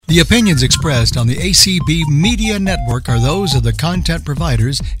The opinions expressed on the ACB Media Network are those of the content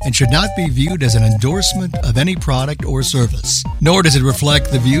providers and should not be viewed as an endorsement of any product or service. Nor does it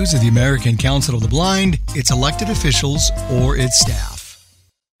reflect the views of the American Council of the Blind, its elected officials, or its staff.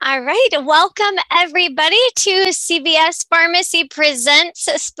 All right. Welcome, everybody, to CVS Pharmacy Presents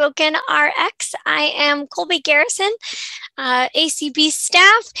Spoken RX. I am Colby Garrison, ACB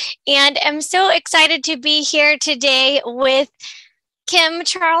staff, and I'm so excited to be here today with Kim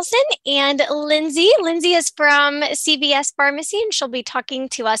Charlson and Lindsay. Lindsay is from CVS Pharmacy, and she'll be talking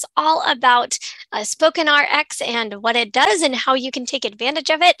to us all about Spoken RX and what it does and how you can take advantage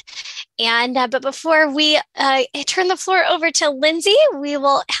of it. And but before we turn the floor over to Lindsay, we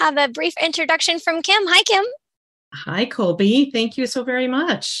will have a brief introduction from Kim. Hi, Kim. Hi, Colby. Thank you so very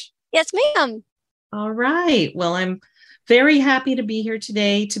much. Yes, ma'am. All right. Well, I'm very happy to be here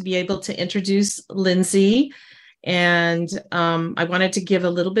today to be able to introduce Lindsay. And I wanted to give a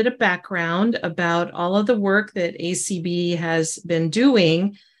little bit of background about all of the work that ACB has been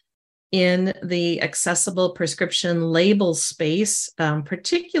doing in the accessible prescription label space,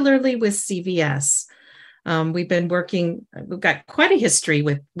 particularly with CVS. We've got quite a history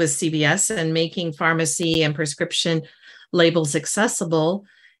with CVS and making pharmacy and prescription labels accessible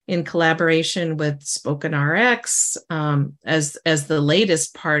in collaboration with Spoken RX as the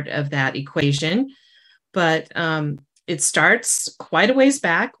latest part of that equation. But it starts quite a ways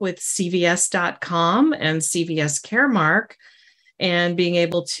back with CVS.com and CVS Caremark, and being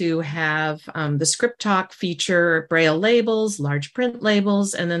able to have the Script Talk feature, Braille labels, large print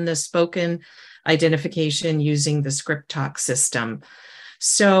labels, and then the spoken identification using the Script Talk system.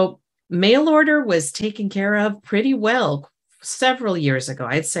 So mail order was taken care of pretty well several years ago.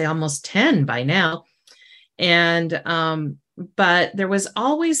 I'd say almost 10 by now. And but there was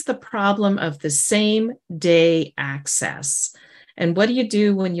always the problem of the same day access. And what do you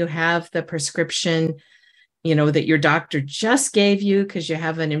do when you have the prescription, that your doctor just gave you because you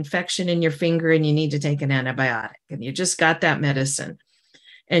have an infection in your finger and you need to take an antibiotic and you just got that medicine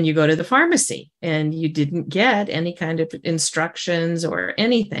and you go to the pharmacy and you didn't get any kind of instructions or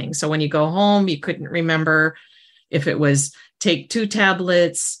anything. So when you go home, you couldn't remember if it was take 2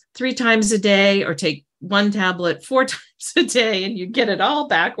 tablets 3 times a day or take 1 tablet 4 times a day, and you get it all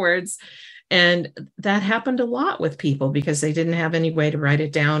backwards. And that happened a lot with people because they didn't have any way to write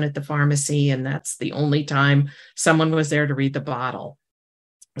it down at the pharmacy. And that's the only time someone was there to read the bottle.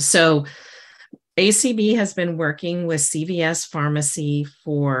 So ACB has been working with CVS Pharmacy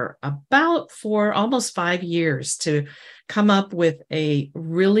for almost 5 years to come up with a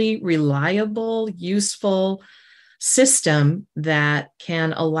really reliable, useful system that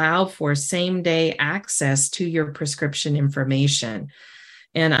can allow for same-day access to your prescription information.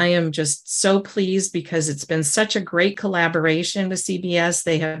 And I am just so pleased because it's been such a great collaboration with CVS.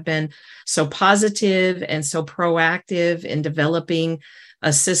 They have been so positive and so proactive in developing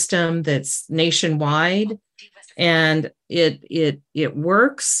a system that's nationwide, and it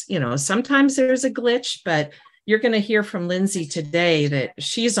works. Sometimes there's a glitch, but you're going to hear from Lindsay today that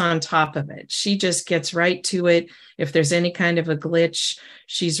she's on top of it. She just gets right to it. If there's any kind of a glitch,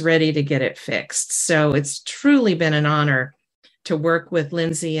 she's ready to get it fixed. So it's truly been an honor to work with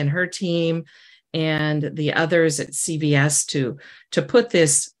Lindsay and her team and the others at CVS to put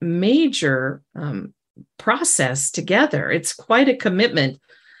this major process together. It's quite a commitment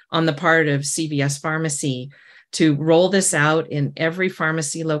on the part of CVS Pharmacy to roll this out in every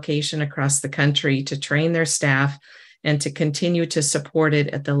pharmacy location across the country, to train their staff and to continue to support it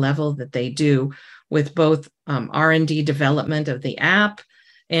at the level that they do, with both R&D development of the app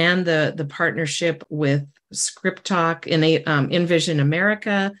and the partnership with Script Talk in Envision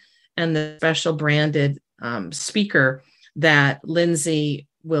America and the special branded speaker that Lindsay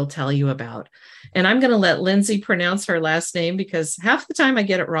will tell you about. And I'm going to let Lindsay pronounce her last name because half the time I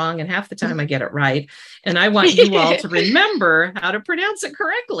get it wrong and half the time I get it right. And I want you all to remember how to pronounce it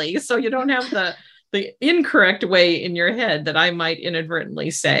correctly so you don't have the incorrect way in your head that I might inadvertently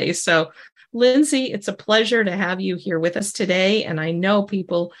say. So Lindsay, it's a pleasure to have you here with us today. And I know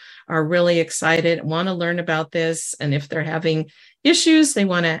people are really excited, want to learn about this. And if they're having issues, they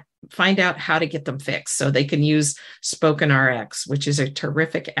want to find out how to get them fixed so they can use Spoken RX, which is a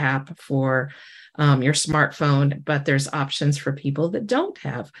terrific app for your smartphone, but there's options for people that don't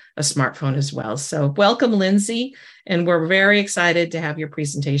have a smartphone as well. So welcome, Lindsay, and we're very excited to have your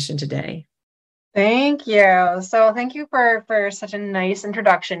presentation today. Thank you. So thank you for such a nice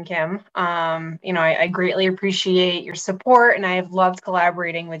introduction, Kim. I greatly appreciate your support, and I have loved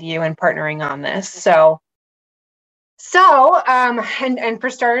collaborating with you and partnering on this. So for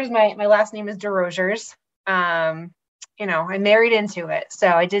starters, my last name is DeRogers. I married into it. So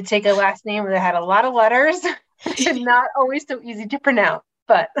I did take a last name that had a lot of letters and not always so easy to pronounce,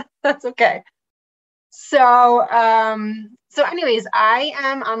 but that's okay. So, anyways, I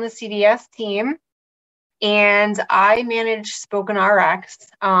am on the CVS team, and I manage Spoken RX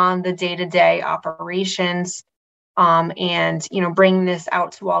on the day-to-day operations, and bringing this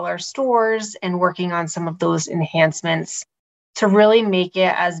out to all our stores and working on some of those enhancements to really make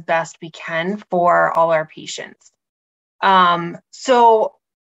it as best we can for all our patients. So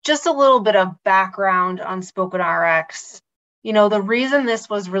just a little bit of background on Spoken RX. The reason this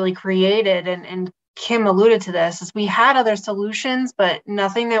was really created, and Kim alluded to this, is we had other solutions, but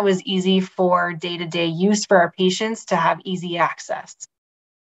nothing that was easy for day-to-day use for our patients to have easy access.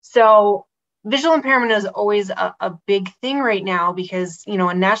 So visual impairment is always a big thing right now because,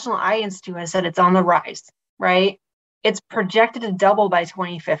 a National Eye Institute has said it's on the rise, right? It's projected to double by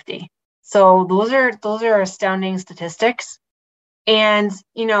 2050. So those are astounding statistics. And,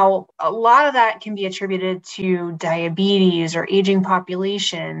 a lot of that can be attributed to diabetes or aging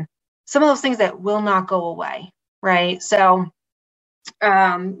population, some of those things that will not go away, right? So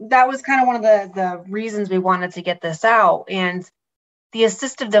that was kind of one of the reasons we wanted to get this out. And the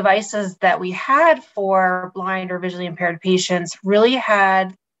assistive devices that we had for blind or visually impaired patients really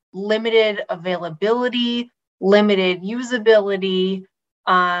had limited availability, limited usability,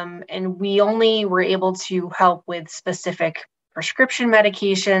 and we only were able to help with specific prescription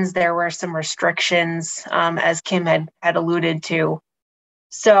medications. There were some restrictions, as Kim had alluded to.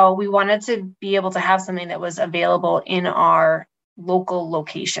 So we wanted to be able to have something that was available in our local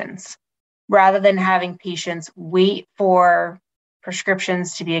locations, rather than having patients wait for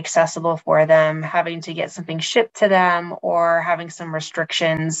prescriptions to be accessible for them, having to get something shipped to them, or having some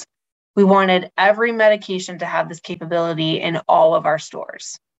restrictions. We wanted every medication to have this capability in all of our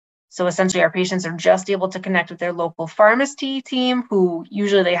stores. So essentially, our patients are just able to connect with their local pharmacy team, who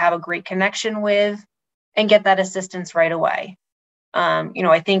usually they have a great connection with, and get that assistance right away.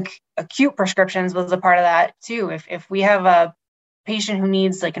 I think acute prescriptions was a part of that too. If we have a patient who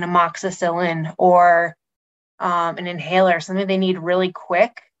needs like an amoxicillin or an inhaler, something they need really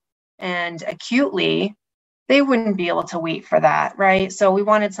quick and acutely, they wouldn't be able to wait for that, right? So we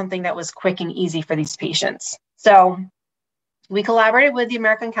wanted something that was quick and easy for these patients. So we collaborated with the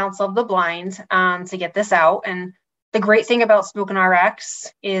American Council of the Blind to get this out. And the great thing about Spoken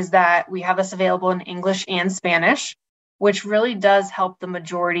RX is that we have this available in English and Spanish, which really does help the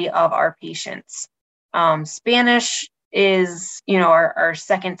majority of our patients. Spanish is, our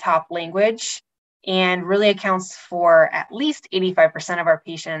second top language, and really accounts for at least 85% of our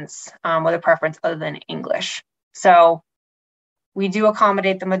patients with a preference other than English. So we do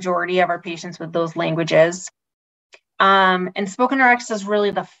accommodate the majority of our patients with those languages. And Spoken RX is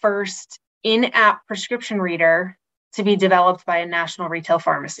really the first in-app prescription reader to be developed by a national retail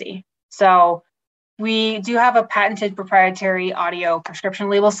pharmacy. So we do have a patented proprietary audio prescription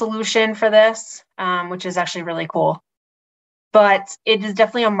label solution for this, which is actually really cool. But it is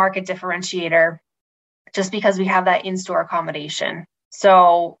definitely a market differentiator just because we have that in-store accommodation.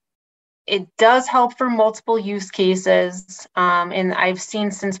 So it does help for multiple use cases. And I've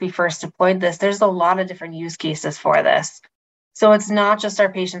seen since we first deployed this, there's a lot of different use cases for this. So it's not just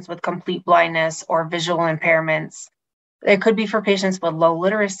our patients with complete blindness or visual impairments. It could be for patients with low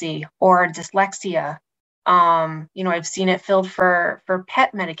literacy or dyslexia. I've seen it filled for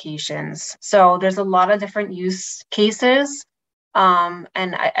pet medications. So there's a lot of different use cases. And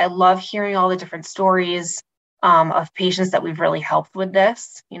I love hearing all the different stories of patients that we've really helped with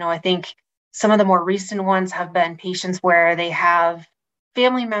this. I think some of the more recent ones have been patients where they have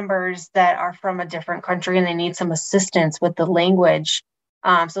family members that are from a different country and they need some assistance with the language.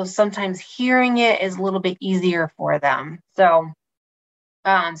 So sometimes hearing it is a little bit easier for them. So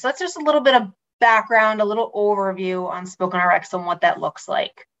that's just a little bit of background, a little overview on Spoken RX and what that looks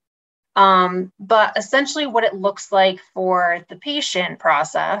like. But essentially what it looks like for the patient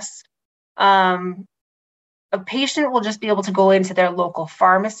process, a patient will just be able to go into their local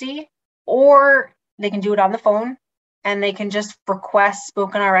pharmacy, or they can do it on the phone, and they can just request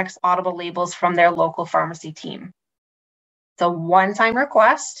Spoken RX audible labels from their local pharmacy team. It's a one-time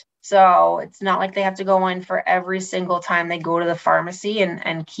request, so it's not like they have to go in for every single time they go to the pharmacy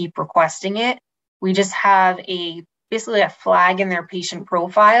and keep requesting it. We just have basically a flag in their patient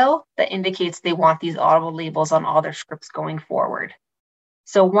profile that indicates they want these audible labels on all their scripts going forward.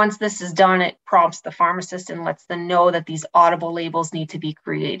 So once this is done, it prompts the pharmacist and lets them know that these audible labels need to be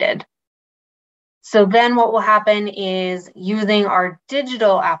created. So then what will happen is, using our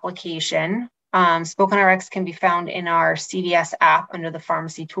digital application, Spoken RX can be found in our CVS app under the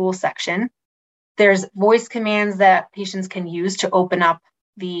pharmacy tools section. There's voice commands that patients can use to open up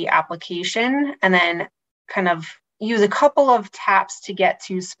the application, and then kind of use a couple of taps to get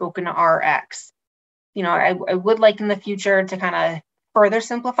to Spoken RX. I would like in the future to kind of further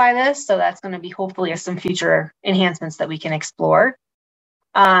simplify this. So that's going to be hopefully some future enhancements that we can explore.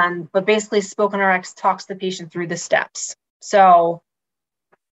 But basically, Spoken RX talks the patient through the steps. So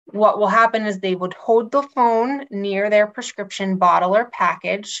what will happen is they would hold the phone near their prescription bottle or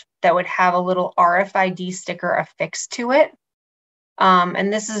package that would have a little RFID sticker affixed to it.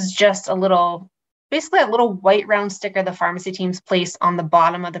 And this is just basically a little white round sticker the pharmacy teams place on the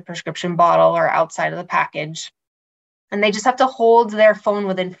bottom of the prescription bottle or outside of the package. And they just have to hold their phone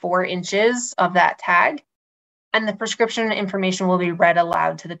within 4 inches of that tag, and the prescription information will be read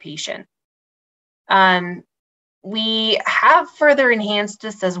aloud to the patient. We have further enhanced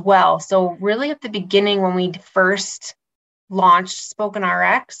this as well. So really at the beginning, when we first launched Spoken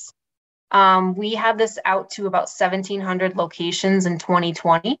RX, we had this out to about 1,700 locations in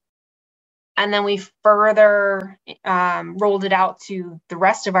 2020. And then we further rolled it out to the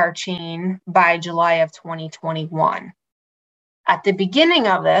rest of our chain by July of 2021. At the beginning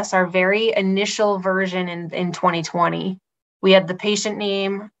of this, our very initial version in 2020, we had the patient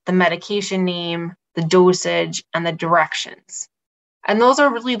name, the medication name, the dosage, and the directions. And those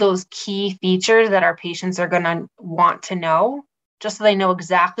are really those key features that our patients are going to want to know, just so they know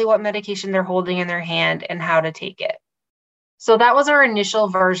exactly what medication they're holding in their hand and how to take it. So that was our initial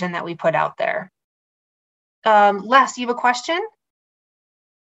version that we put out there. Les, you have a question?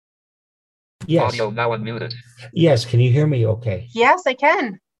 Yes. Audio now unmuted. Yes. Can you hear me okay? Yes, I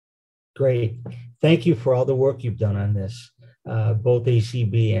can. Great. Thank you for all the work you've done on this, both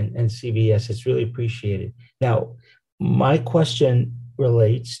ACB and CVS. It's really appreciated. Now, my question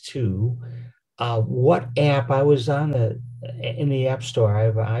relates to what app I was on in the App Store. I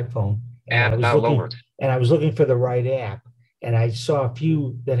have an iPhone. App now lowered. And I was looking for the right app, and I saw a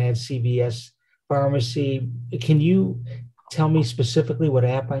few that had CVS Pharmacy. Can you tell me specifically what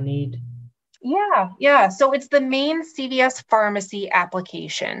app I need? Yeah. So it's the main CVS Pharmacy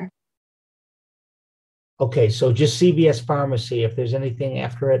application. Okay, so just CVS Pharmacy. If there's anything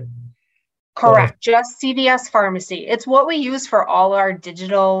after it. Correct. Just CVS Pharmacy. It's what we use for all our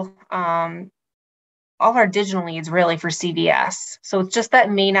digital needs really for CVS. So it's just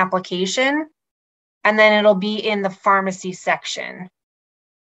that main application, and then it'll be in the pharmacy section.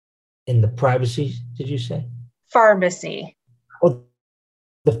 In the privacy, did you say? Pharmacy. Oh,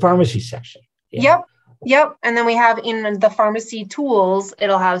 the pharmacy section. Yeah. Yep. And then we have in the pharmacy tools,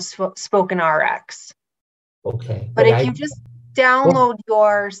 it'll have Spoken RX. Okay. But if you just download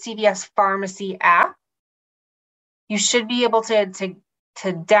your CVS Pharmacy app, you should be able to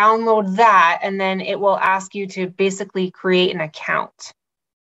download that, and then it will ask you to basically create an account.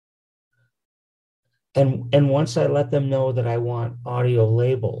 And once I let them know that I want audio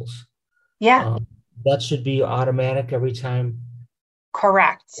labels, that should be automatic every time.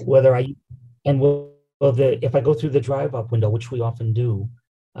 Correct. If I go through the drive-up window, which we often do,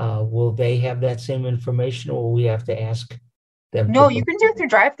 will they have that same information, or will we have to ask them? No, you can do it through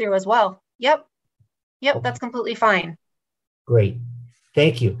drive-through as well. Yep, Okay. That's completely fine. Great.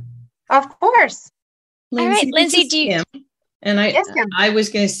 Thank you. Of course. All right, Lindsay, do you? And Yes, Kim. I was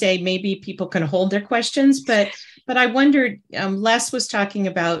going to say maybe people can hold their questions, but I wondered. Les was talking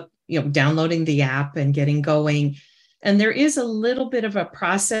about downloading the app and getting going, and there is a little bit of a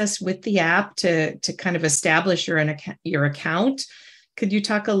process with the app to kind of establish your account. Could you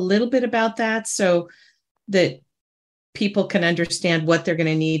talk a little bit about that so that people can understand what they're going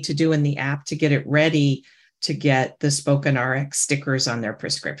to need to do in the app to get it ready to get the Spoken RX stickers on their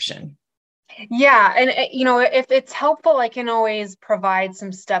prescription? Yeah. And, if it's helpful, I can always provide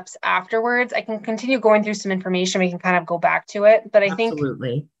some steps afterwards. I can continue going through some information. We can kind of go back to it. But I think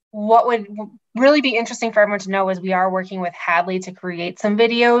what would really be interesting for everyone to know is we are working with Hadley to create some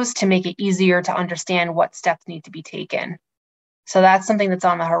videos to make it easier to understand what steps need to be taken. So that's something that's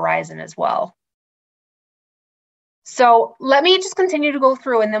on the horizon as well. So let me just continue to go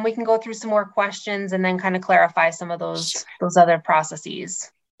through, and then we can go through some more questions and then kind of clarify some of those other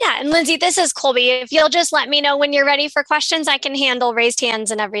processes. Yeah, and Lindsay, this is Colby. If you'll just let me know when you're ready for questions, I can handle raised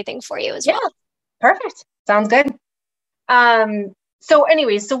hands and everything for you as well. Perfect. Sounds good. So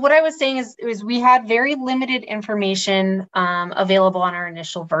what I was saying is we had very limited information available on our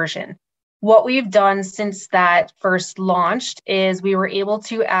initial version. What we've done since that first launched is we were able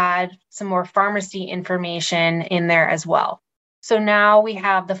to add some more pharmacy information in there as well. So now we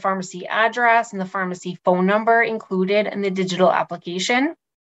have the pharmacy address and the pharmacy phone number included in the digital application.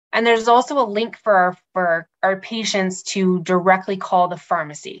 And there's also a link for our patients to directly call the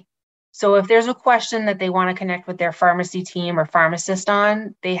pharmacy. So if there's a question that they want to connect with their pharmacy team or pharmacist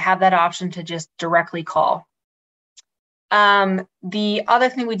on, they have that option to just directly call. The other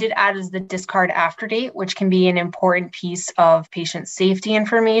thing we did add is the discard after date, which can be an important piece of patient safety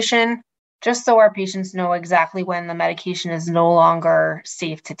information, just so our patients know exactly when the medication is no longer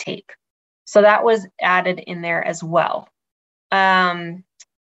safe to take. So that was added in there as well.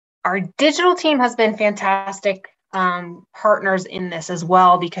 Our digital team has been fantastic partners in this as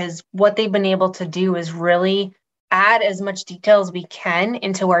well, because what they've been able to do is really add as much detail as we can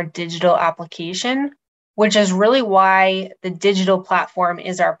into our digital application, which is really why the digital platform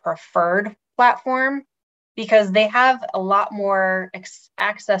is our preferred platform, because they have a lot more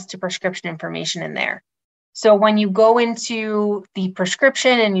access to prescription information in there. So when you go into the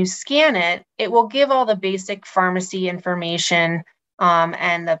prescription and you scan it, it will give all the basic pharmacy information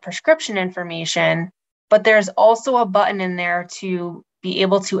and the prescription information, but there's also a button in there to be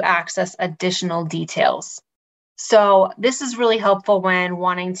able to access additional details. So this is really helpful when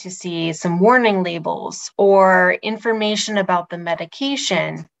wanting to see some warning labels or information about the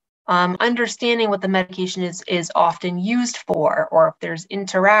medication, understanding what the medication is often used for, or if there's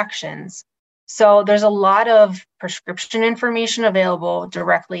interactions. So there's a lot of prescription information available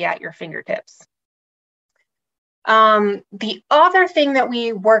directly at your fingertips. The other thing that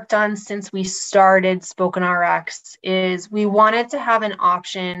we worked on since we started SpokenRx is we wanted to have an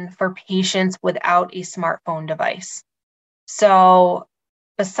option for patients without a smartphone device. So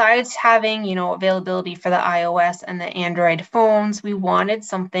besides having, availability for the iOS and the Android phones, we wanted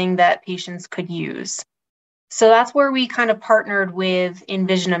something that patients could use. So that's where we kind of partnered with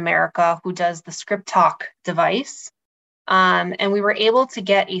Envision America, who does the ScriptTalk device. And we were able to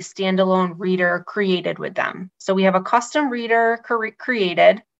get a standalone reader created with them. So we have a custom reader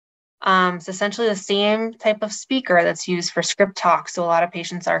created. It's essentially the same type of speaker that's used for ScriptTalk. So a lot of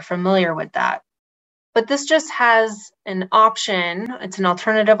patients are familiar with that. But this just has an option. It's an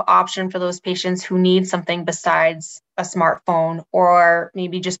alternative option for those patients who need something besides a smartphone, or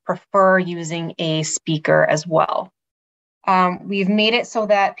maybe just prefer using a speaker as well. We've made it so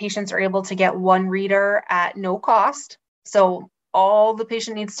that patients are able to get one reader at no cost. So all the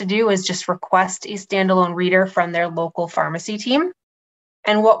patient needs to do is just request a standalone reader from their local pharmacy team.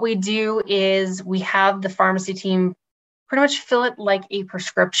 And what we do is we have the pharmacy team pretty much fill it like a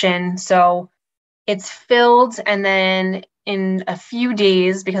prescription. So it's filled, and then in a few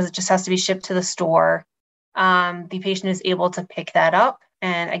days, because it just has to be shipped to the store, the patient is able to pick that up.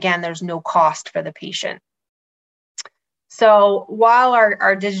 And again, there's no cost for the patient. So while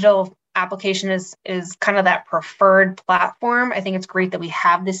our digital application is kind of that preferred platform, I think it's great that we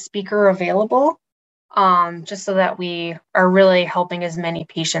have this speaker available, just so that we are really helping as many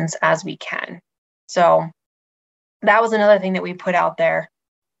patients as we can. So that was another thing that we put out there.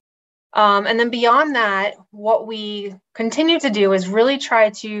 And then beyond that, what we continue to do is really try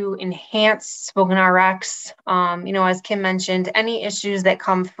to enhance SpokenRx. As Kim mentioned, any issues that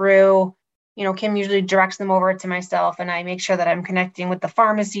come through, Kim usually directs them over to myself, and I make sure that I'm connecting with the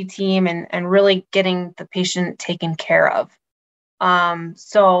pharmacy team and really getting the patient taken care of.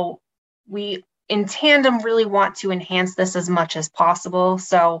 So we, in tandem, really want to enhance this as much as possible.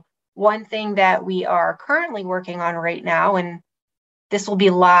 So one thing that we are currently working on right now, and this will be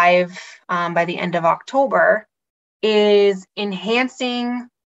live by the end of October, is enhancing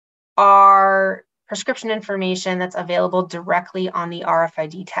our prescription information that's available directly on the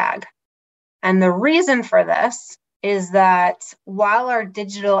RFID tag. And the reason for this is that while our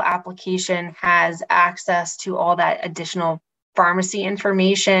digital application has access to all that additional pharmacy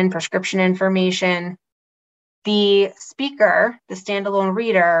information, prescription information, the speaker, the standalone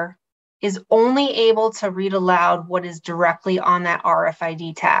reader, is only able to read aloud what is directly on that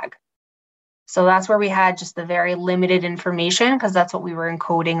RFID tag. So that's where we had just the very limited information, because that's what we were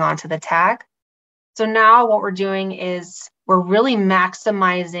encoding onto the tag. So now what we're doing is we're really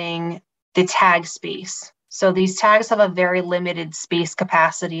maximizing the tag space. So these tags have a very limited space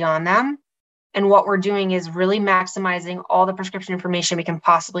capacity on them. And what we're doing is really maximizing all the prescription information we can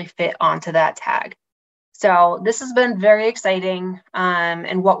possibly fit onto that tag. So this has been very exciting.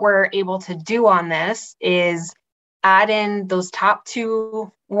 And what we're able to do on this is add in those top 2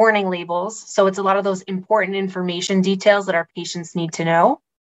 warning labels. So it's a lot of those important information details that our patients need to know.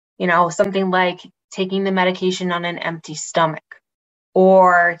 Something like taking the medication on an empty stomach,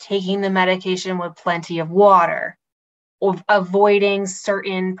 or taking the medication with plenty of water, or avoiding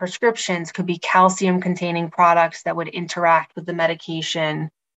certain prescriptions, could be calcium-containing products that would interact with the medication.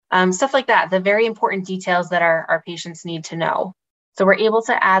 Stuff like that, the very important details that our patients need to know. So we're able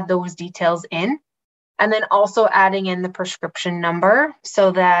to add those details in, and then also adding in the prescription number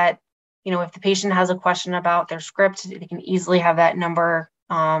so that if the patient has a question about their script, they can easily have that number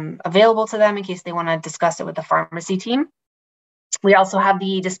available to them in case they want to discuss it with the pharmacy team. We also have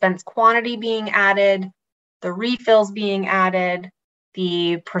the dispense quantity being added, the refills being added,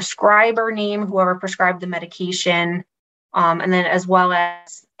 the prescriber name, whoever prescribed the medication, and then as well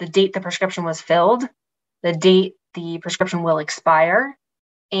as the date the prescription was filled, the date the prescription will expire,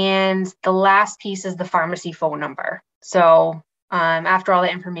 and the last piece is the pharmacy phone number. So after all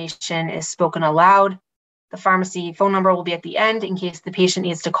the information is spoken aloud, the pharmacy phone number will be at the end in case the patient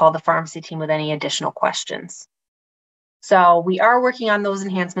needs to call the pharmacy team with any additional questions. So we are working on those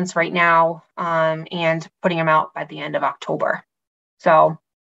enhancements right now and putting them out by the end of October. So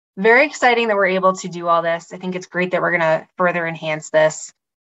very exciting that we're able to do all this. I think it's great that we're going to further enhance this.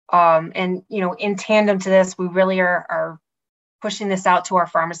 And, in tandem to this, we really are pushing this out to our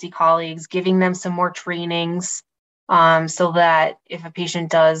pharmacy colleagues, giving them some more trainings so that if a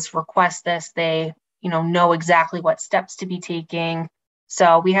patient does request this, they, know exactly what steps to be taking.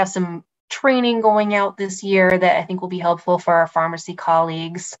 So we have some training going out this year that I think will be helpful for our pharmacy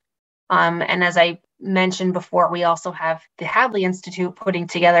colleagues. And as I mentioned before, we also have the Hadley Institute putting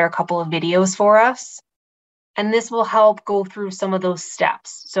together a couple of videos for us. And this will help go through some of those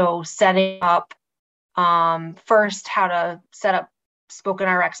steps. So setting up first how to set up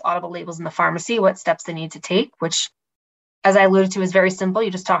SpokenRx audible labels in the pharmacy, what steps they need to take, which, as I alluded to, is very simple. You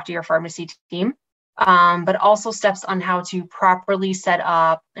just talk to your pharmacy team. But also steps on how to properly set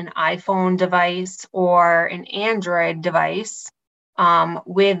up an iPhone device or an Android device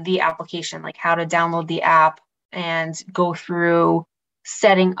with the application, like how to download the app and go through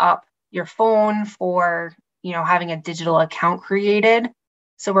setting up your phone for, having a digital account created.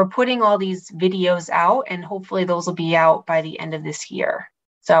 So we're putting all these videos out, and hopefully those will be out by the end of this year.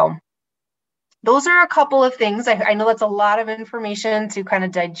 So those are a couple of things. I know that's a lot of information to kind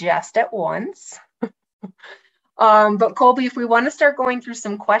of digest at once. But Colby, if we want to start going through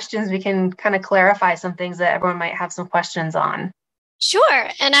some questions, we can kind of clarify some things that everyone might have some questions on. Sure.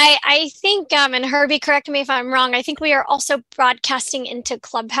 And I think, and Herbie, correct me if I'm wrong, I think we are also broadcasting into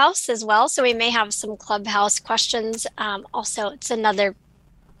Clubhouse as well. So we may have some Clubhouse questions. Also, it's another...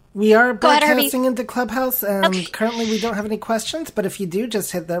 We are broadcasting into Clubhouse, and currently we don't have any questions, but if you do,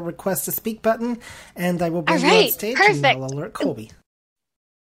 just hit the request to speak button, and I will bring you on stage, and I'll alert Colby.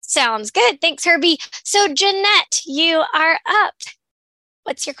 Sounds good. Thanks, Herbie. So, Jeanette, you are up.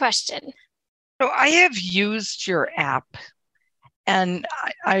 What's your question? So I have used your app, and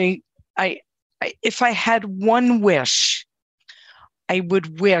I if I had one wish, I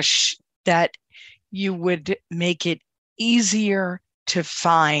would wish that you would make it easier to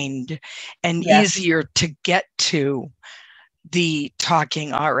find and easier to get to the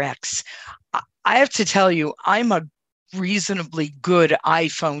Talking RX. I have to tell you, I'm a reasonably good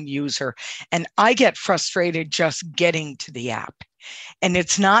iPhone user, and I get frustrated just getting to the app. And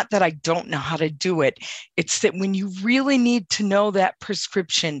it's not that I don't know how to do it. It's that when you really need to know that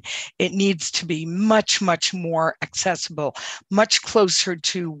prescription, it needs to be much, much more accessible, much closer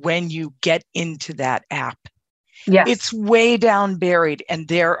to when you get into that app. Yes. It's way down buried, and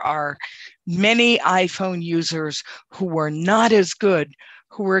there are many iPhone users who are not as good,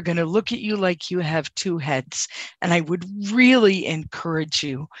 who are going to look at you like you have two heads. And I would really encourage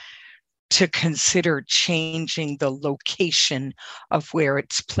you to consider changing the location of where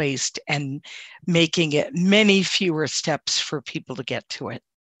it's placed and making it many fewer steps for people to get to it.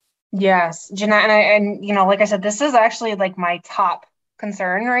 Yes, Jeanette, and like I said, this is actually like my top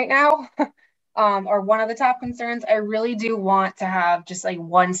concern right now. Or one of the top concerns. I really do want to have just like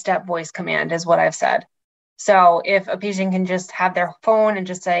one-step voice command is what I've said. So if a patient can just have their phone and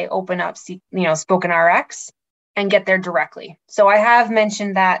just say, open up, SpokenRx and get there directly. So I have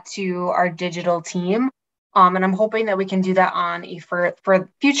mentioned that to our digital team. And I'm hoping that we can do that on for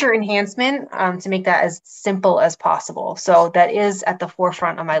future enhancement to make that as simple as possible. So that is at the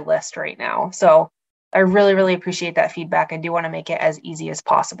forefront of my list right now. So I really, really appreciate that feedback. I do want to make it as easy as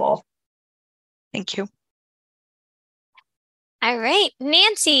possible. Thank you. All right,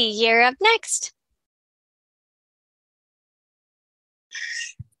 Nancy, you're up next.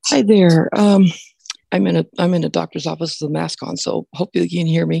 Hi there. I'm in a doctor's office with a mask on, so hopefully you can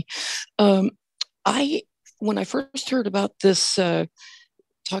hear me. When I first heard about this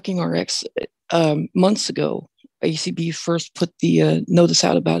Talking RX months ago, ACB first put the notice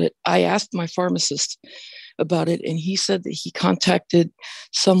out about it. I asked my pharmacist about it, and he said that he contacted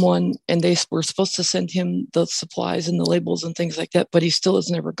someone and they were supposed to send him the supplies and the labels and things like that, but he still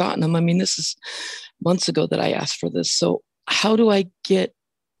has never gotten them. I mean, this is months ago that I asked for this. So how do I get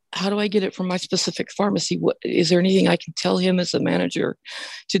how do I get it from my specific pharmacy? What is there anything I can tell him as a manager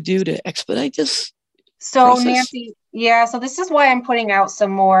to do to expedite this? So process? Nancy, yeah, so this is why I'm putting out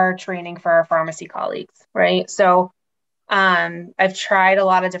some more training for our pharmacy colleagues, right? So I've tried a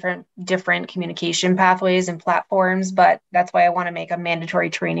lot of different communication pathways and platforms, but that's why I want to make a mandatory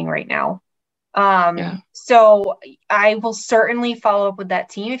training right now. So I will certainly follow up with that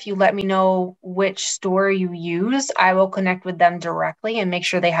team. If you let me know which store you use, I will connect with them directly and make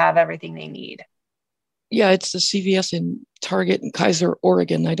sure they have everything they need. Yeah, it's the CVS in Target in Kaiser,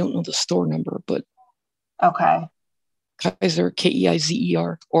 Oregon. I don't know the store number, but okay. Kaiser,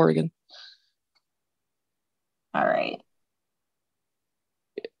 Keizer, Oregon. All right.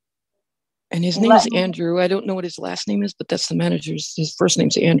 And his name is Andrew. I don't know what his last name is, but that's the manager's. His first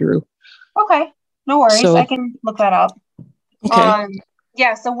name's Andrew. Okay, no worries. So, I can look that up. Okay.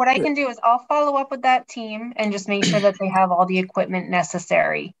 Yeah, so what I can do is I'll follow up with that team and just make sure that they have all the equipment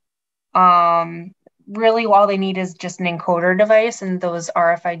necessary. Really, all they need is just an encoder device and those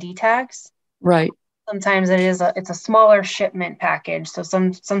RFID tags. Right. Sometimes it's a smaller shipment package, so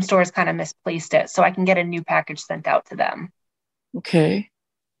some stores kind of misplaced it. So I can get a new package sent out to them. Okay.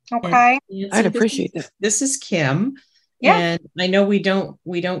 Okay. I'd appreciate that. This is Kim. Yeah. And I know we don't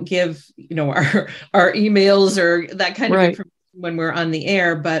give, our emails or that kind of information when we're on the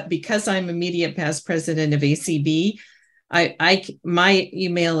air, but because I'm immediate past president of ACB, my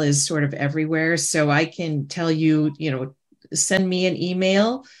email is sort of everywhere. So I can tell you, send me an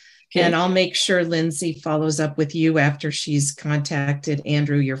email and I'll make sure Lindsay follows up with you after she's contacted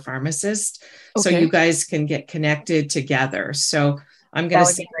Andrew, your pharmacist. So you guys can get connected together. So I'm going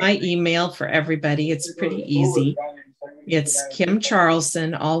to send my email for everybody. It's pretty easy. It's Kim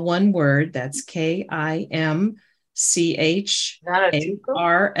Charlson, all one word. That's KIMCHARLSON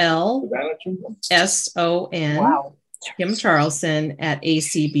Kim Charlson at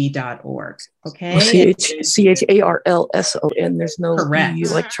acb.org. Okay. CHARLSON. There's no correct. E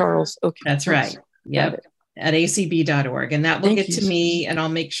like Charles. Okay. That's right. Yep. At acb.org. And that will get to me, and I'll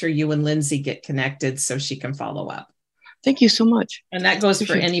make sure you and Lindsay get connected so she can follow up. Thank you so much. And that goes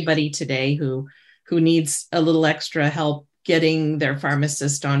for anybody today who needs a little extra help getting their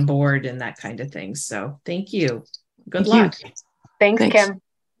pharmacist on board and that kind of thing. So thank you. Good luck. Thanks, Kim.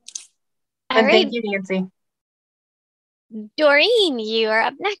 And thank you, Nancy. Doreen, you are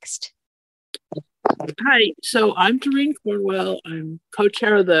up next. Hi, so I'm Doreen Cornwell. I'm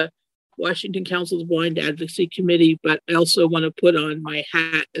co-chair of the Washington Council's Blind Advocacy Committee, but I also want to put on my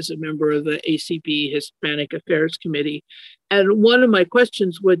hat as a member of the ACB Hispanic Affairs Committee. And one of my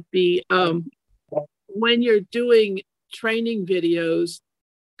questions would be, when you're doing training videos,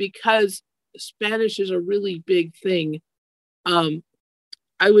 because Spanish is a really big thing, I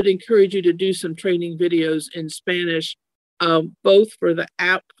would encourage you to do some training videos in Spanish, both for the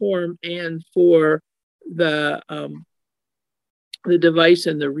app form and for the device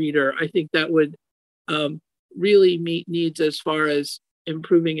and the reader. I think that would really meet needs as far as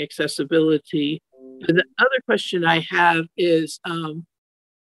improving accessibility. And the other question I have is,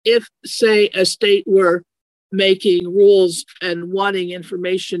 if, say, a state were making rules and wanting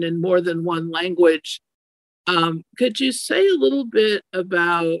information in more than one language, could you say a little bit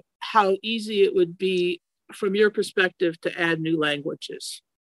about how easy it would be from your perspective to add new languages?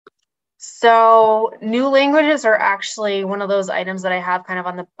 So new languages are actually one of those items that I have kind of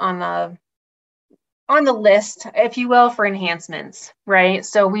on the list, if you will, for enhancements, right?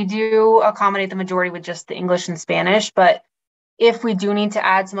 So we do accommodate the majority with just the English and Spanish, but if we do need to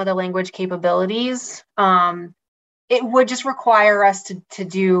add some other language capabilities, it would just require us to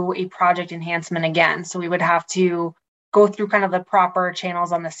do a project enhancement again. So we would have to go through kind of the proper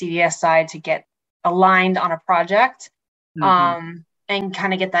channels on the CVS side to get aligned on a project. And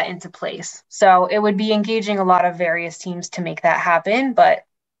kind of get that into place. So it would be engaging a lot of various teams to make that happen, but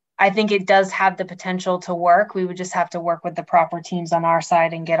I think it does have the potential to work. We would just have to work with the proper teams on our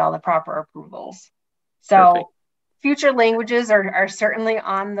side and get all the proper approvals. So future languages are certainly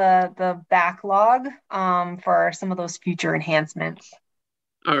on the backlog for some of those future enhancements.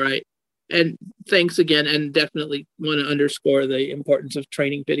 All right. And thanks again. And definitely want to underscore the importance of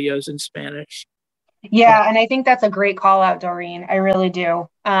training videos in Spanish. Yeah, and I think that's a great call out, Doreen. I really do.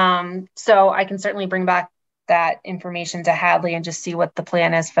 So I can certainly bring back that information to Hadley and just see what the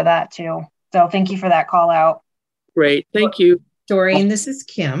plan is for that too. So thank you for that call out. Great, thank you. Doreen, this is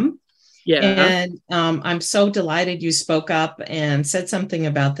Kim. Yeah. And I'm so delighted you spoke up and said something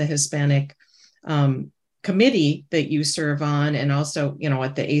about the Hispanic committee that you serve on. And also,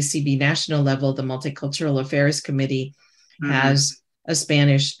 at the ACB national level, the Multicultural Affairs Committee has a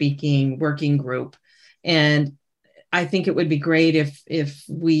Spanish speaking working group. And I think it would be great if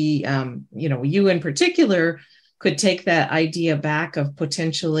we, you in particular, could take that idea back of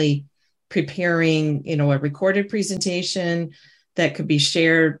potentially preparing, a recorded presentation that could be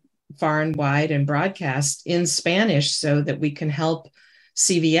shared far and wide and broadcast in Spanish so that we can help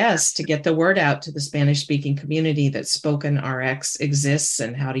CVS to get the word out to the Spanish speaking community that Spoken RX exists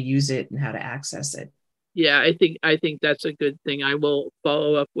and how to use it and how to access it. Yeah, I think that's a good thing. I will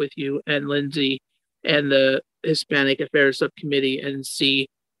follow up with you and Lindsay and the Hispanic Affairs Subcommittee and see,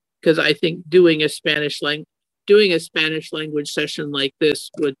 because I think doing a Spanish language session like this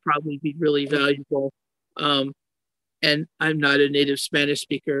would probably be really valuable. And I'm not a native Spanish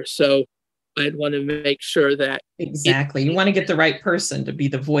speaker, so I'd want to make sure that exactly you want to get the right person to be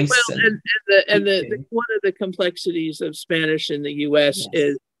the voice. Well, and the one of the complexities of Spanish in the U.S.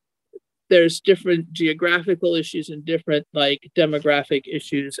 is there's different geographical issues and different demographic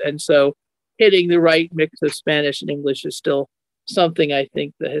issues, and so hitting the right mix of Spanish and English is still something I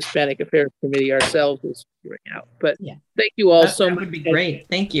think the Hispanic Affairs Committee ourselves is figuring out. But thank you all so much. That would be great.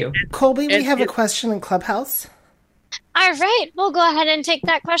 Thank you, Colby. We have a question in Clubhouse. All right, we'll go ahead and take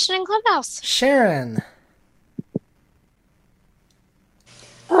that question in Clubhouse. Sharon.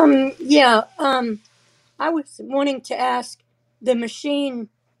 I was wanting to ask, the machine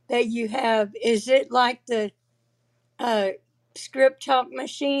that you have, is it like the Script Talk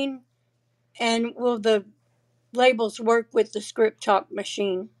machine? And will the labels work with the Script Talk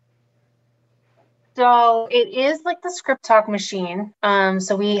machine? So it is like the Script Talk machine.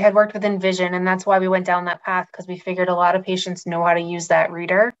 So we had worked with Envision, and that's why we went down that path, because we figured a lot of patients know how to use that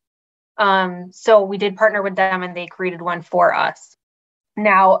reader. So we did partner with them, and they created one for us.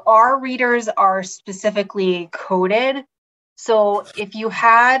 Now, our readers are specifically coded. So if you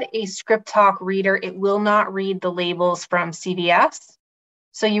had a Script Talk reader, it will not read the labels from CVS.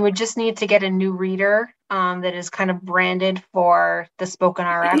 So you would just need to get a new reader that is kind of branded for the Spoken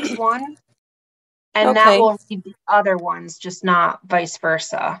RX one. And that will read the other ones, just not vice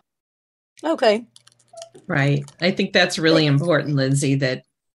versa. Okay. Right. I think that's really important, Lindsay, that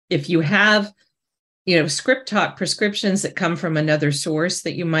if you have, Script Talk prescriptions that come from another source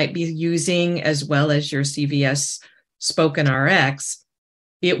that you might be using, as well as your CVS Spoken RX,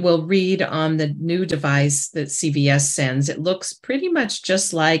 it will read on the new device that CVS sends. It looks pretty much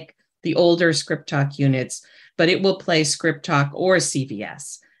just like the older Script Talk units, but it will play Script Talk or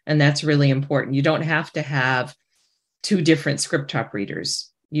CVS. And that's really important. You don't have to have two different Script Talk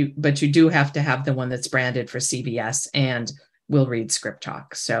readers, but you do have to have the one that's branded for CVS and will read Script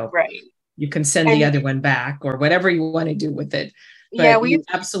Talk. So you can send the other one back or whatever you want to do with it. But we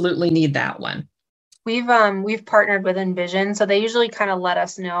absolutely need that one. We've partnered with Envision, so they usually kind of let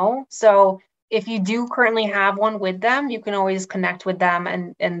us know. So if you do currently have one with them, you can always connect with them,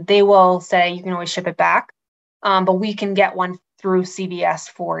 and they will say you can always ship it back. But we can get one through CVS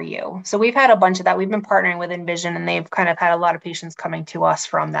for you. So we've had a bunch of that. We've been partnering with Envision, and they've kind of had a lot of patients coming to us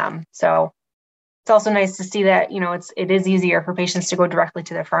from them. So it's also nice to see that, it is easier for patients to go directly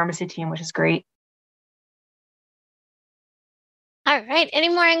to their pharmacy team, which is great. All right. Any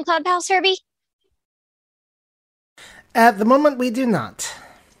more in Clubhouse, Herbie? At the moment, we do not.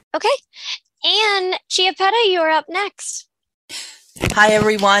 Okay. And Chiapetta, you're up next. Hi,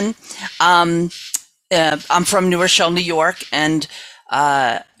 everyone. I'm from New Rochelle, New York, and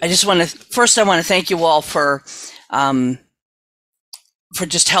I want to thank you all for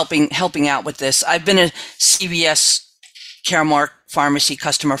just helping out with this. I've been a CVS Caremark pharmacy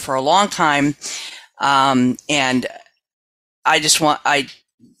customer for a long time, and I'm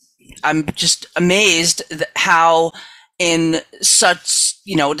just amazed how in such,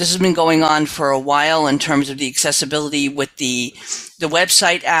 this has been going on for a while in terms of the accessibility with the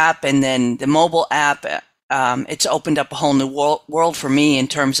website app and then the mobile app. It's opened up a whole new world for me in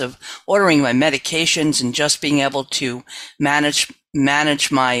terms of ordering my medications and just being able to manage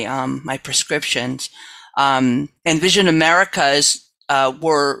my prescriptions. Envision Americas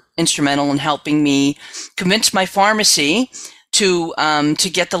were instrumental in helping me convince my pharmacy to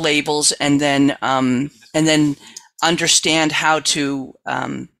get the labels and then understand how to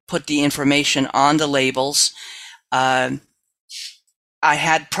put the information on the labels. I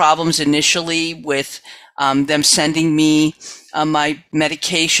had problems initially with them sending me my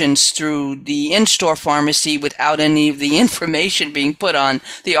medications through the in-store pharmacy without any of the information being put on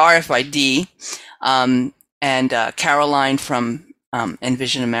the RFID. And Caroline from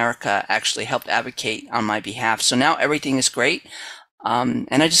Envision America actually helped advocate on my behalf. So now everything is great. And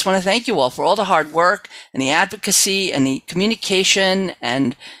I just want to thank you all for all the hard work and the advocacy and the communication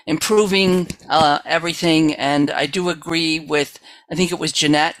and improving everything. And I do agree with, I think it was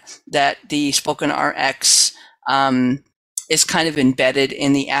Jeanette, that the Spoken RX is kind of embedded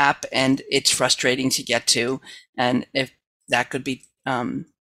in the app, and it's frustrating to get to. And if that could be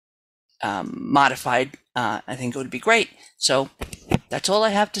modified, I think it would be great. So that's all I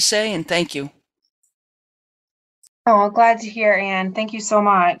have to say, and thank you. Oh, glad to hear, Anne. Thank you so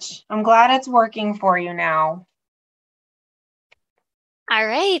much. I'm glad it's working for you now. All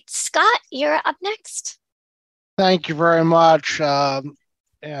right, Scott, you're up next. Thank you very much.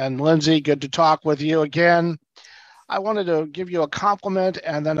 And Lindsay, good to talk with you again. I wanted to give you a compliment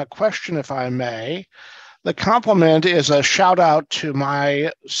and then a question, if I may. The compliment is a shout out to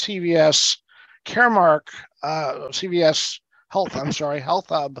my CVS Caremark, CVS Health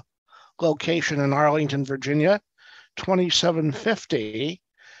Hub location in Arlington, Virginia, 2750.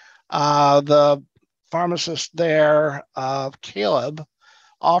 The pharmacist there, Caleb,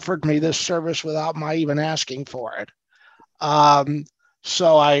 offered me this service without my even asking for it.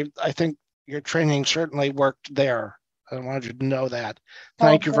 So I think your training certainly worked there. I wanted you to know that.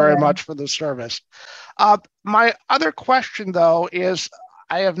 Thank you very much for the service. My other question, though, is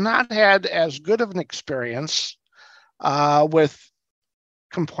I have not had as good of an experience with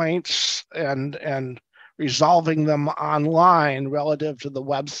complaints and resolving them online relative to the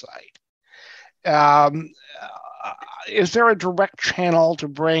website. Is there a direct channel to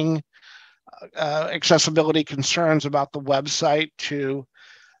bring accessibility concerns about the website to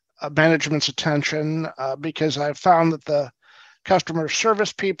management's attention? Because I've found that the customer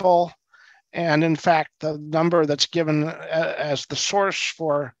service people, and in fact, the number that's given as the source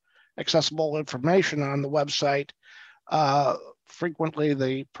for accessible information on the website, frequently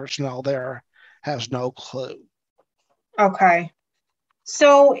the personnel there has no clue. Okay.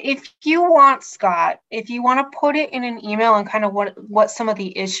 So if you want, Scott, if you want to put it in an email and kind of what some of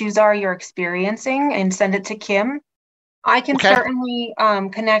the issues are you're experiencing and send it to Kim, I can certainly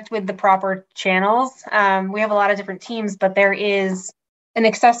connect with the proper channels. We have a lot of different teams, but there is an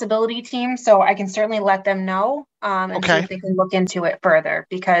accessibility team, so I can certainly let them know and see if they can look into it further,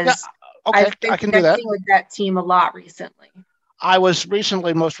 because I've been connecting with that team a lot recently. I was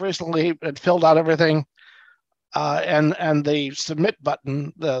most recently had filled out everything, and the submit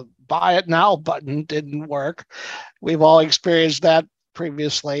button, the buy it now button, didn't work. We've all experienced that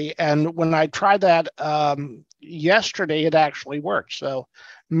previously, and when I tried that yesterday, it actually worked. So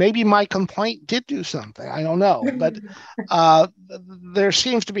maybe my complaint did do something. I don't know, but there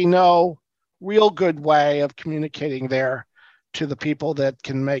seems to be no real good way of communicating there to the people that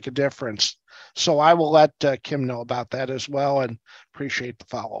can make a difference. So I will let Kim know about that as well, and appreciate the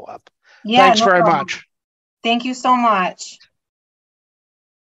follow-up. Yeah, thanks very much. Thank you so much.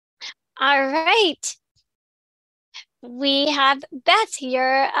 All right. We have Beth.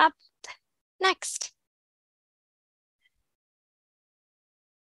 You're up next.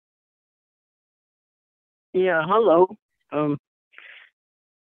 Yeah, hello.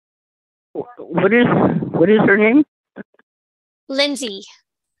 What is her name? Lindsay.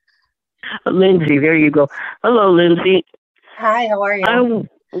 Lindsay, there you go. Hello, Lindsay. Hi, how are you?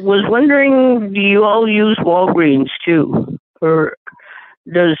 I was wondering, do you all use Walgreens too? Or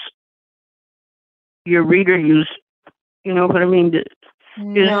does your reader use, you know what I mean?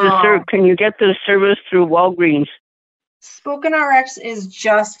 Can you get the service through Walgreens? SpokenRx is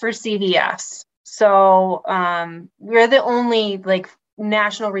just for CVS. So we're the only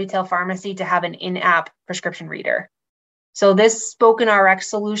national retail pharmacy to have an in-app prescription reader. So this SpokenRx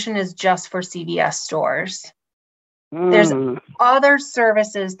solution is just for CVS stores. There's other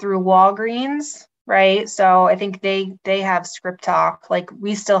services through Walgreens, right? So I think they have ScriptTalk.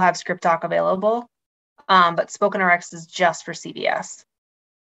 We still have ScriptTalk available, but SpokenRx is just for CVS.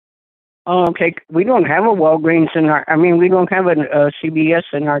 Oh, okay. We don't have a Walgreens we don't have a CVS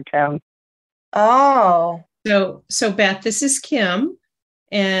in our town. Oh. So Beth, this is Kim,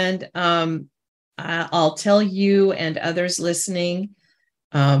 and I'll tell you and others listening.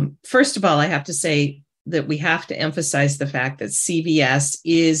 First of all, I have to say that we have to emphasize the fact that CVS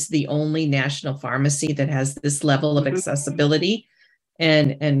is the only national pharmacy that has this level of accessibility,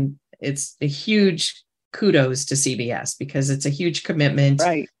 and it's a huge kudos to CVS because it's a huge commitment.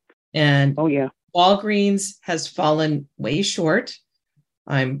 Right. And yeah, Walgreens has fallen way short.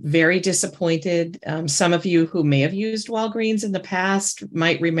 I'm very disappointed. Some of you who may have used Walgreens in the past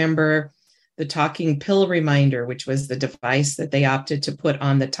might remember the talking pill reminder, which was the device that they opted to put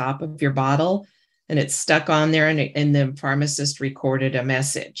on the top of your bottle, and it stuck on there, and the pharmacist recorded a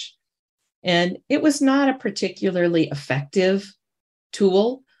message. And it was not a particularly effective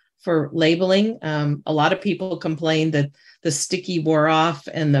tool for labeling. A lot of people complained that the sticky wore off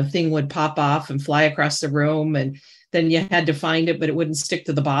and the thing would pop off and fly across the room, and then you had to find it, but it wouldn't stick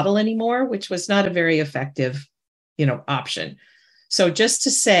to the bottle anymore, which was not a very effective option. So just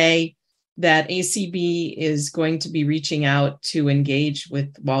to say that ACB is going to be reaching out to engage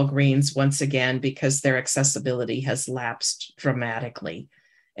with Walgreens once again because their accessibility has lapsed dramatically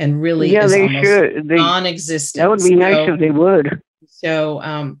and really is almost non-existent. That would be nice if they would.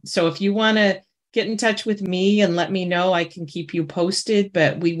 So if you want to get in touch with me and let me know, I can keep you posted,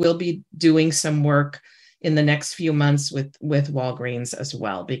 but we will be doing some work in the next few months with Walgreens as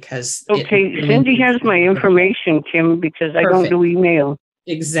well, because Cindy has my information, Kim, because I don't do email.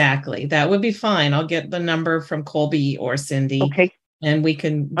 Exactly. That would be fine. I'll get the number from Colby or Cindy. Okay. And we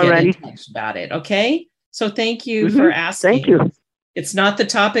can get in touch about it. Okay. So thank you for asking. Thank you. It's not the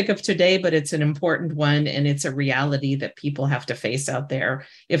topic of today, but it's an important one. And it's a reality that people have to face out there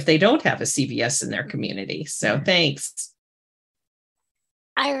if they don't have a CVS in their community. So thanks.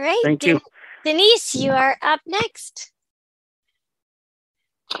 All right. Thank you. Denise, you are up next.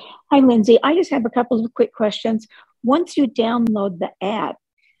 Hi, Lindsay. I just have a couple of quick questions. Once you download the app,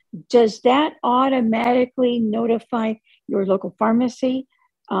 does that automatically notify your local pharmacy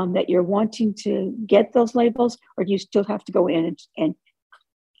that you're wanting to get those labels, or do you still have to go in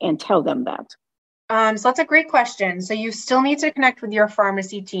and tell them that? So that's a great question. So you still need to connect with your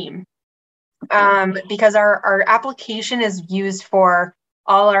pharmacy team because our application is used for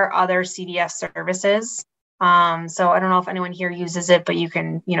all our other CVS services. So I don't know if anyone here uses it, but you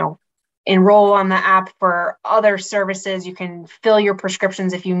can, enroll on the app for other services. You can fill your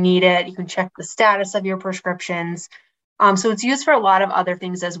prescriptions if you need it. You can check the status of your prescriptions. So it's used for a lot of other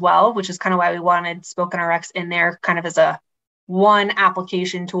things as well, which is kind of why we wanted SpokenRx in there kind of as a one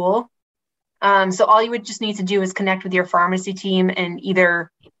application tool. So all you would just need to do is connect with your pharmacy team and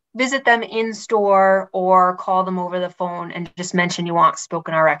either visit them in store or call them over the phone and just mention you want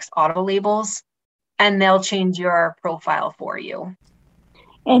SpokenRx auto labels, and they'll change your profile for you.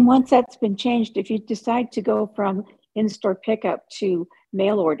 And once that's been changed, if you decide to go from in-store pickup to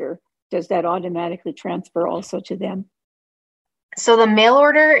mail order, does that automatically transfer also to them? So the mail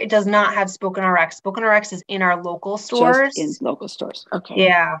order, it does not have SpokenRx. SpokenRx is in our local stores. Just in local stores. Okay.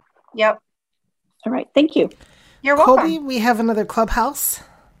 Yeah. Yep. All right. Thank you. You're welcome. Colby, we have another Clubhouse.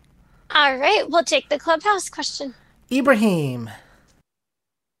 All right. We'll take the Clubhouse question. Ibrahim.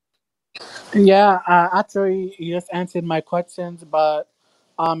 Yeah, actually, you just answered my questions, but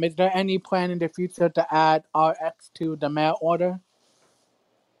is there any plan in the future to add RX to the mail order?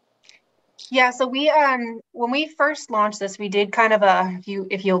 Yeah, so we when we first launched this, we did kind of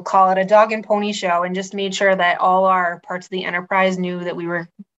if you'll call it a dog and pony show, and just made sure that all our parts of the enterprise knew that we were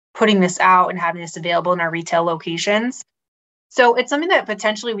putting this out and having this available in our retail locations. So it's something that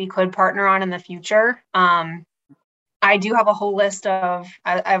potentially we could partner on in the future. I do have a whole list of,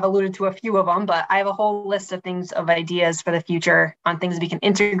 I've alluded to a few of them, but I have a whole list of things, of ideas for the future on things we can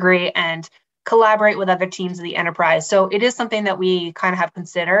integrate and collaborate with other teams of the enterprise. So it is something that we kind of have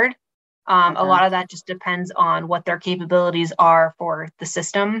considered. A lot of that just depends on what their capabilities are for the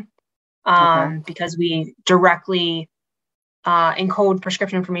system, because we directly encode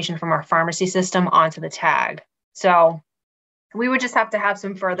prescription information from our pharmacy system onto the tag. So we would just have to have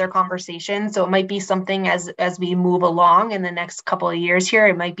some further conversation. So it might be something as we move along in the next couple of years here,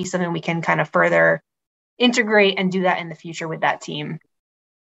 it might be something we can kind of further integrate and do that in the future with that team.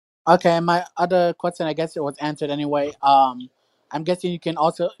 Okay, my other question, I guess it was answered anyway. I'm guessing you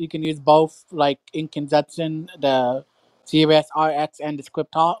can use both, like in conjunction, the CVS RX and the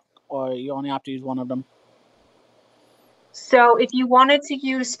Script Talk, or you only have to use one of them? So if you wanted to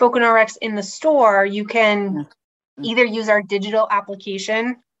use SpokenRx in the store, you can either use our digital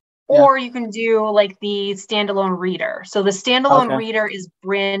application, or you can do like the standalone reader. So the standalone reader is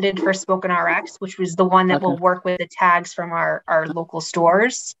branded for SpokenRx, which was the one that will work with the tags from our local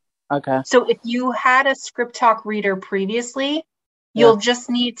stores. Okay. So if you had a Script Talk reader previously, you'll just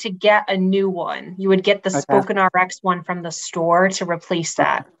need to get a new one. You would get the SpokenRx one from the store to replace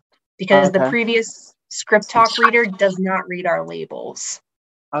that, because the previous Script Talk reader does not read our labels.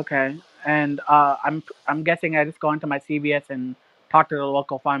 Okay. And I'm guessing I just go into my CVS and talk to the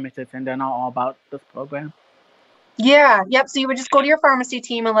local pharmacist, and they're not all about this program. Yeah. Yep. So you would just go to your pharmacy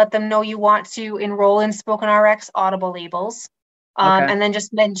team and let them know you want to enroll in SpokenRx Audible labels, and then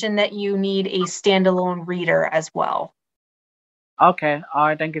just mention that you need a standalone reader as well. Okay. All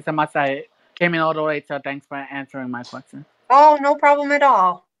right. Thank you so much. I came in all the way, so thanks for answering my question. Oh, no problem at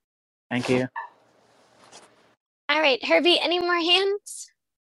all. Thank you. All right, Herbie, any more hands?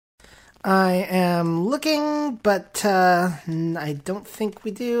 I am looking, but I don't think we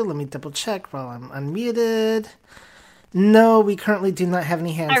do. Let me double check while I'm unmuted. No, we currently do not have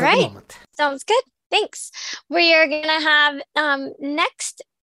any hands at the moment. Sounds good. Thanks. We are going to have next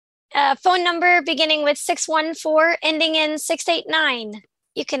phone number beginning with 614, ending in 689.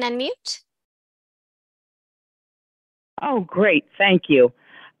 You can unmute. Oh, great. Thank you.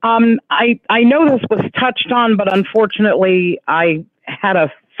 I know this was touched on, but unfortunately I had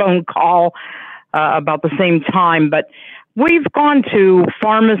a phone call about the same time, but we've gone to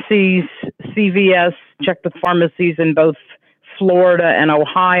pharmacies, CVS, checked with pharmacies in both Florida and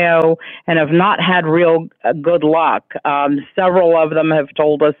Ohio, and have not had real good luck. Several of them have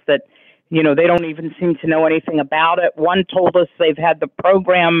told us that, you know, they don't even seem to know anything about it. One told us they've had the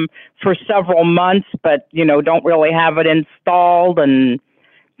program for several months, but, you know, don't really have it installed, and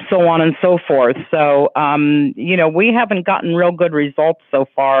so on and so forth. So, you know, we haven't gotten real good results so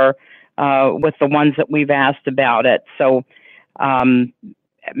far with the ones that we've asked about it. So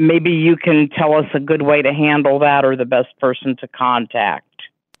maybe you can tell us a good way to handle that, or the best person to contact.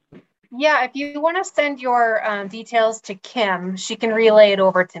 Yeah, if you want to send your details to Kim, she can relay it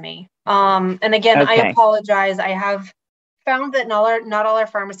over to me. And again, Okay. I apologize. I have found that not all our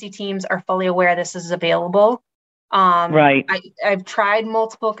pharmacy teams are fully aware this is available. Right. I've tried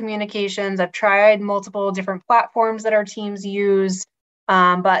multiple communications. I've tried multiple different platforms that our teams use.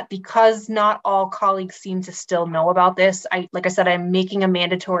 But because not all colleagues seem to still know about this, like I said, I'm making a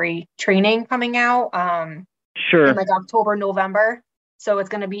mandatory training coming out Sure. in like October, November. So it's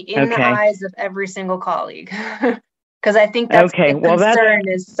going to be in the Okay. eyes of every single colleague. Because I think that's Okay, the well, concern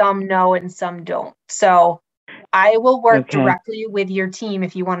is some know and some don't. So I will work Okay. directly with your team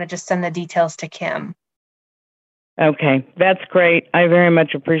if you want to just send the details to Kim. Okay, that's great. I very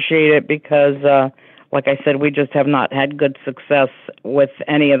much appreciate it because, like I said, we just have not had good success with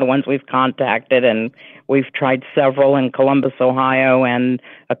any of the ones we've contacted, and we've tried several in Columbus, Ohio, and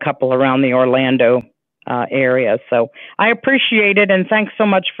a couple around the Orlando area. So I appreciate it, and thanks so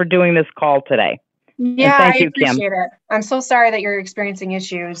much for doing this call today. Yeah, and thank I you, Kim. appreciate it. I'm so sorry that you're experiencing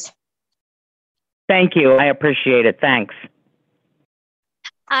issues. Thank you. I appreciate it. Thanks.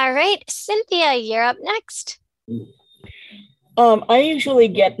 All right, Cynthia, you're up next. I usually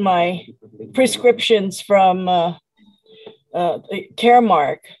get my prescriptions from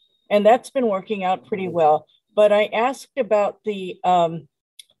Caremark, and that's been working out pretty well. But I asked about the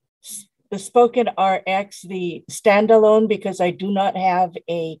Spoken RX, the standalone, because I do not have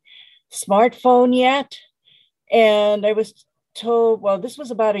a smartphone yet. And I was told, well, this was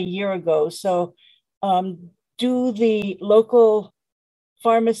about a year ago. So do the local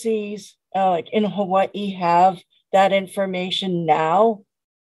pharmacies like in Hawaii have that information now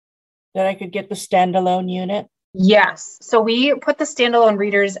that I could get the standalone unit? Yes. So we put the standalone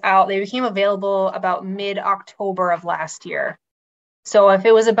readers out. They became available about mid-October of last year. So if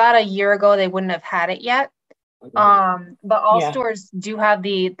it was about a year ago, they wouldn't have had it yet. But all stores do have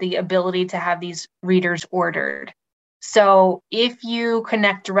the ability to have these readers ordered. So if you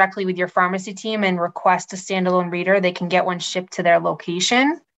connect directly with your pharmacy team and request a standalone reader, they can get one shipped to their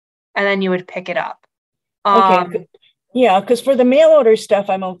location, and then you would pick it up. Okay. Yeah, because for the mail order stuff,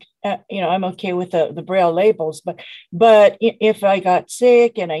 I'm okay with the Braille labels. But if I got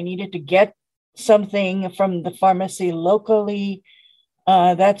sick and I needed to get something from the pharmacy locally,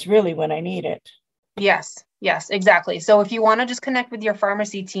 that's really when I need it. Yes, exactly. So if you want to just connect with your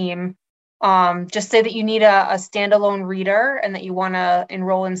pharmacy team, just say that you need a standalone reader and that you want to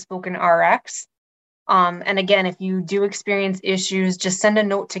enroll in Spoken RX. And again, if you do experience issues, just send a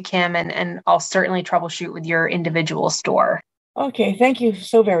note to Kim and I'll certainly troubleshoot with your individual store. Okay, thank you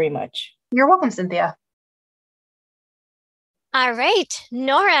so very much. You're welcome, Cynthia. All right,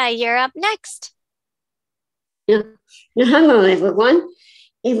 Nora, you're up next. Yeah. Hello, everyone.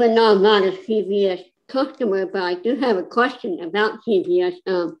 Even though I'm not a CVS customer, but I do have a question about CVS.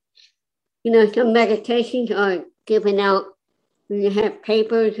 Some medications are given out. You have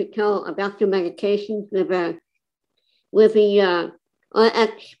papers that tell about the medications with the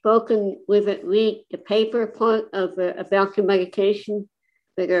RX Spoken with it. Read the paper part of about the medication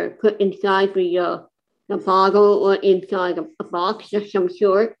that are put inside the bottle or inside a box of some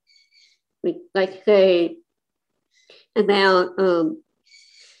sort. Like say about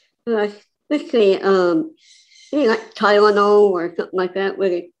let's say like Tylenol or something like that.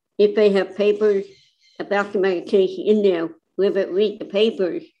 Where if they have papers about the medication in there. Read the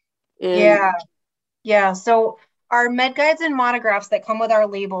papers. Yeah. So our med guides and monographs that come with our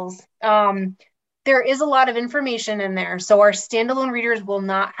labels, there is a lot of information in there. So our standalone readers will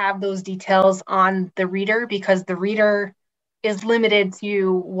not have those details on the reader because the reader is limited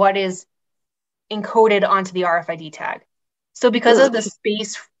to what is encoded onto the RFID tag. So because of the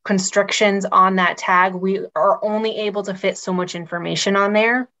space constrictions on that tag, we are only able to fit so much information on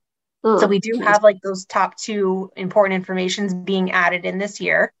there. So we do have like those top two important informations being added in this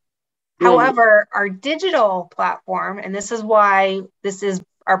year. However, our digital platform, and this is why this is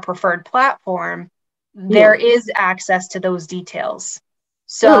our preferred platform, there is access to those details.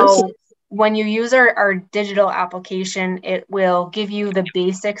 So when you use our digital application, it will give you the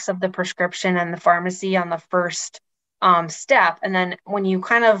basics of the prescription and the pharmacy on the first step. And then when you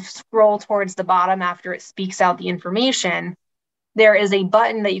kind of scroll towards the bottom after it speaks out the information, there is a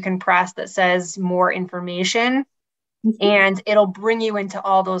button that you can press that says more information, and it'll bring you into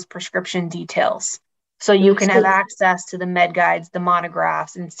all those prescription details. So you can have access to the med guides, the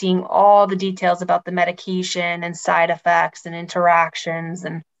monographs, and seeing all the details about the medication and side effects and interactions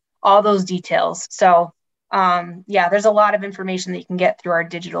and all those details. So yeah, there's a lot of information that you can get through our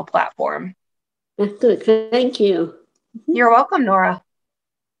digital platform. That's good. Thank you. You're welcome, Nora.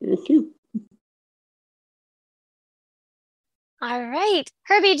 Thank you. All right.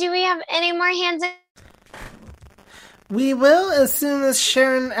 Herbie, do we have any more hands? We will as soon as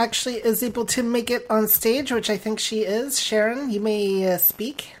Sharon actually is able to make it on stage, which I think she is. Sharon, you may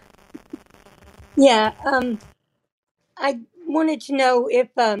speak. Yeah, I wanted to know if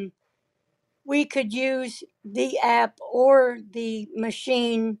we could use the app or the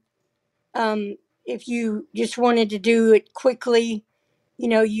machine if you just wanted to do it quickly. You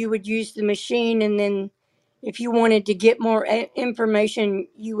know, you would use the machine, and then if you wanted to get more information,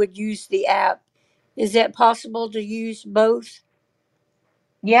 you would use the app. Is that possible to use both?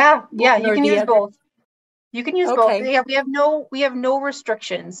 Yeah, One you or can the use other? both. You can use both. Okay. Yeah, we have no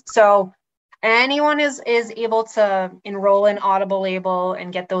restrictions. So anyone is able to enroll in Audible Label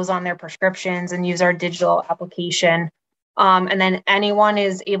and get those on their prescriptions and use our digital application. And then anyone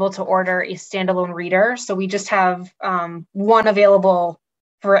is able to order a standalone reader. So we just have one available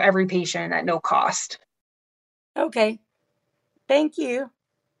for every patient at no cost. Okay. Thank you.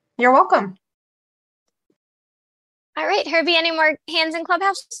 You're welcome. All right, Herbie, any more hands in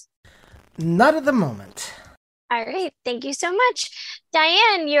Clubhouse? Not at the moment. All right, thank you so much.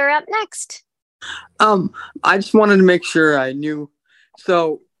 Diane, you're up next. I just wanted to make sure I knew.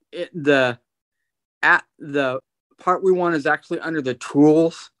 So the part we want is actually under the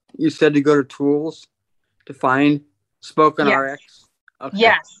tools. You said to go to tools to find Spoken RX. Okay.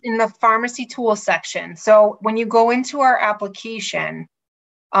 Yes, in the pharmacy tools section. So when you go into our application,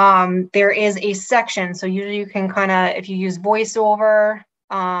 there is a section. So usually you can kind of, if you use VoiceOver,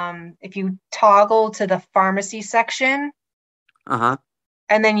 if you toggle to the pharmacy section,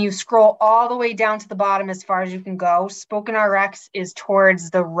 and then you scroll all the way down to the bottom as far as you can go, Spoken RX is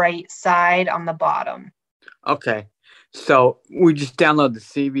towards the right side on the bottom. Okay. So we just download the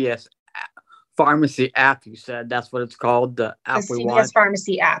CVS Pharmacy app, you said. That's what it's called, the app we want? The CVS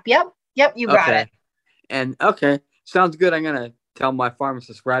Pharmacy app. Yep, you got it. And okay, sounds good. I'm going to tell my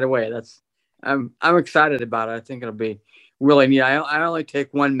pharmacist right away. I'm excited about it. I think it'll be really neat. I only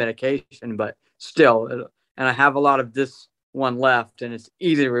take one medication, but still, and I have a lot of this one left, and it's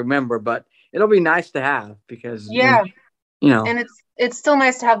easy to remember, but it'll be nice to have because and it's still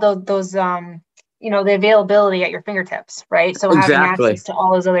nice to have those the availability at your fingertips, right? So having access to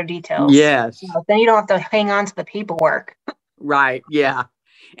all those other details. Yes. Then you don't have to hang on to the paperwork. Right. Yeah.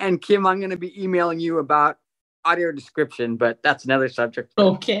 And Kim, I'm going to be emailing you about audio description, but that's another subject.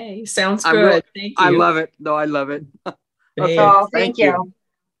 Okay. Sounds good. Thank you. I love it, though. I love it. Okay. Thank you.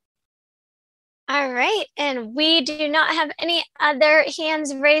 All right. And we do not have any other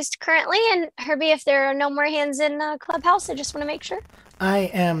hands raised currently. And Herbie, if there are no more hands in Clubhouse, I just want to make sure.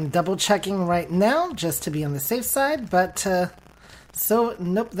 I am double checking right now just to be on the safe side, but so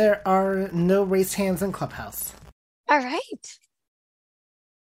nope, there are no raised hands in Clubhouse. All right.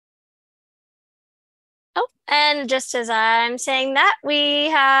 Oh, and just as I'm saying that, we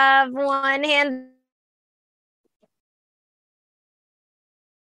have one hand.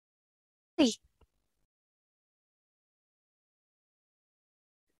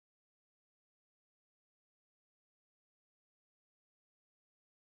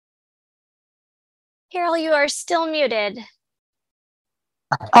 Carol, you are still muted.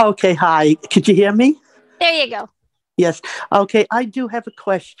 Okay, hi. Could you hear me? There you go. Yes. Okay, I do have a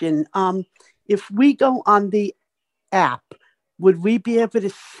question. If we go on the app, would we be able to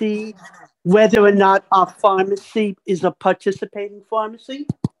see whether or not our pharmacy is a participating pharmacy?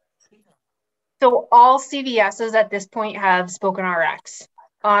 So all CVSs at this point have Spoken RX.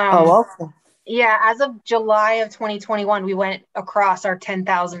 Okay. Yeah, as of July of 2021, we went across our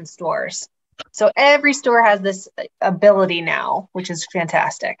 10,000 stores. So every store has this ability now, which is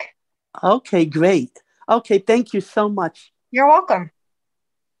fantastic. Okay, great. Okay, thank you so much. You're welcome.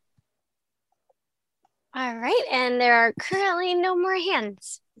 All right, and there are currently no more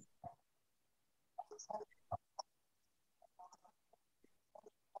hands.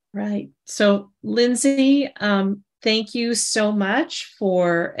 Right. So, Lindsay, thank you so much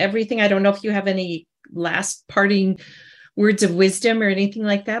for everything. I don't know if you have any last parting words of wisdom or anything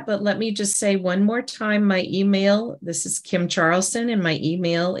like that, but let me just say one more time my email. This is Kim Charlson, and my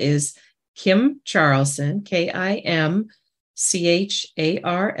email is Kim Charlson, KIMCHARLSON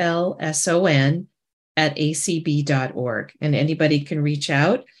 @acb.org. And anybody can reach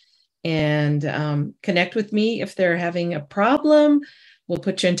out and connect with me if they're having a problem. We'll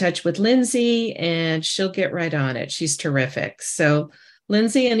put you in touch with Lindsay and she'll get right on it. She's terrific. So,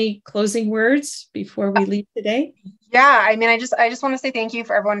 Lindsay, any closing words before we leave today? Yeah, I mean, I just want to say thank you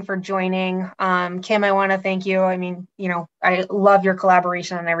for everyone for joining. Kim, I want to thank you. I mean, I love your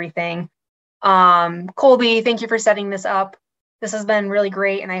collaboration on everything. Colby, thank you for setting this up. This has been really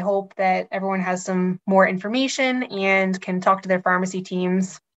great, and I hope that everyone has some more information and can talk to their pharmacy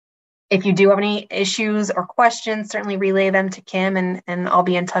teams. If you do have any issues or questions, certainly relay them to Kim, and I'll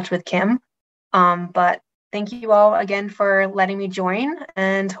be in touch with Kim. But thank you all again for letting me join,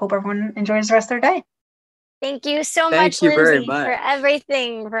 and hope everyone enjoys the rest of their day. Thank you so Thank much, you very Lindsay, much. for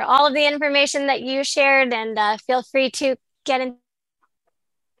everything, for all of the information that you shared, and feel free to get in.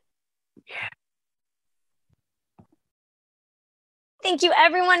 Thank you,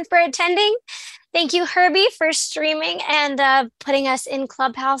 everyone, for attending. Thank you, Herbie, for streaming and putting us in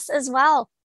Clubhouse as well.